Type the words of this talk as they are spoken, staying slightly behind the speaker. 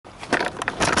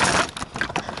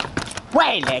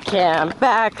Wait, okay, I'm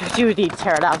back to the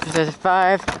Pterodactyl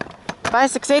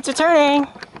 568's returning.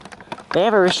 They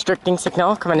have a restricting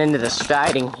signal coming into the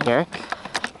siding here.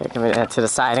 They're coming into the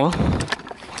siding.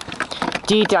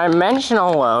 The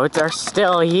dimensional loads are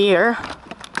still here.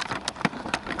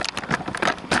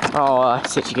 I'll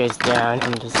sit you guys down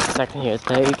in just a second here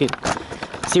so you can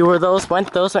see where those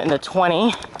went. Those went into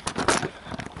 20.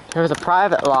 There was a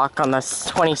private lock on this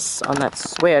 20 on that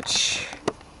switch.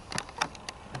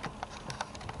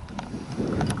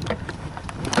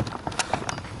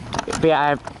 But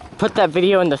yeah, I put that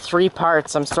video into 3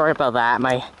 parts. I'm sorry about that.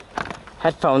 My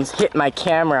headphones hit my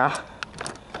camera.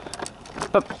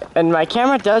 And my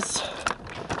camera does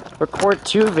record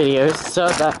 2 videos, so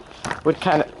that would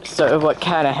kind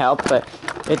of help, but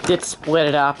it did split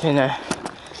it up in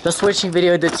the switching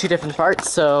video did 2 different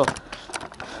parts, so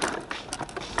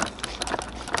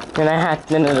and I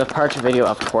had in the departure video,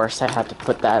 of course, I had to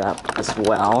put that up as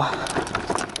well.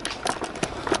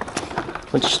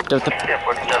 Which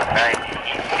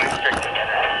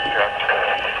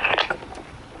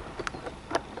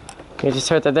you just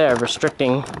heard that there,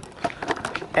 restricting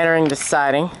entering the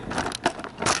siding.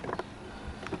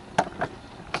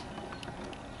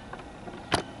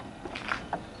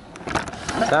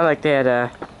 Sounded like they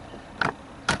had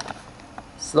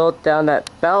slowed down that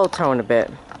bell tone a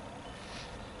bit.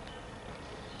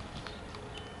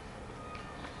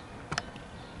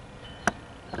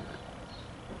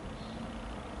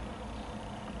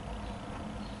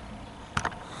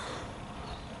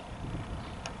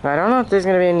 I don't know if there's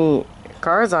going to be any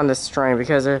cars on this train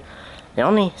because they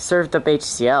only served up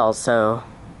HCL, so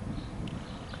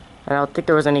I don't think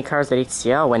there was any cars at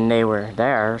HCL when they were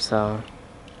there, so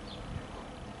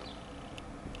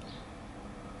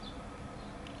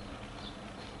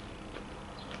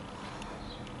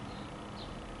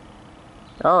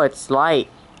oh, it's light.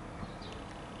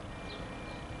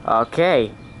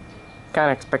 Okay.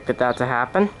 Kinda expected that to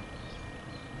happen.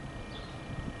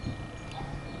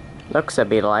 Looks to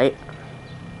be light.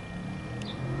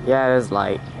 Yeah, it is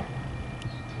light.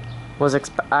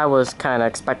 I was kinda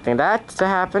expecting that to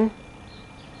happen.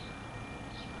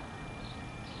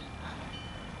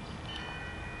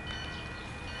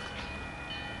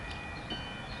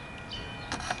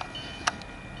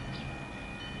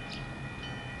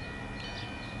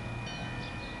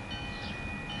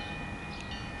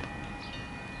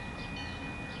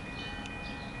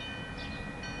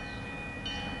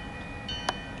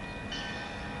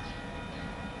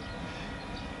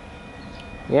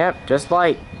 Yep, just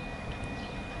light.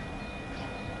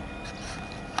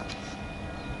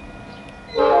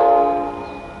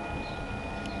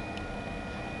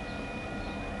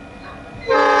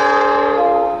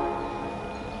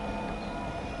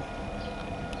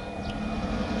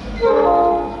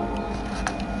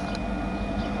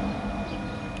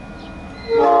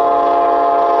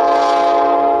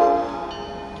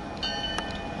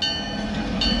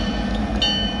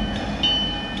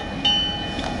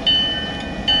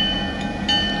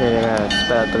 Okay, I'm gonna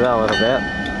sped up the bell a little bit.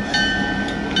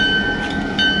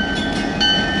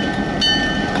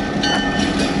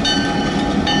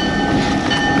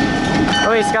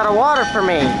 Oh, he's got a water for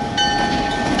me.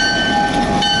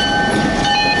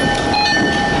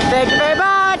 Thank you very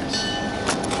much.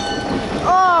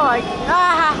 Oh my,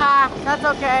 that's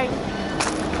okay.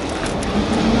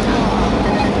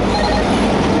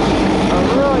 I'm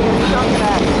really gonna chunk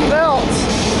that built.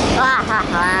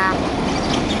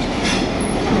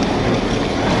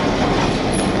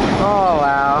 Oh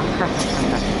wow.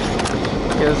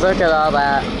 Just look at all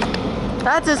that.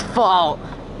 That's his fault.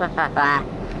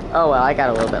 Oh well, I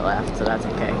got a little bit left, so that's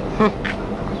okay.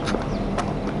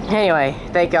 Anyway,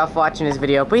 thank y'all for watching this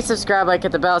video. Please subscribe, like,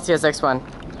 hit the bell. See you next one.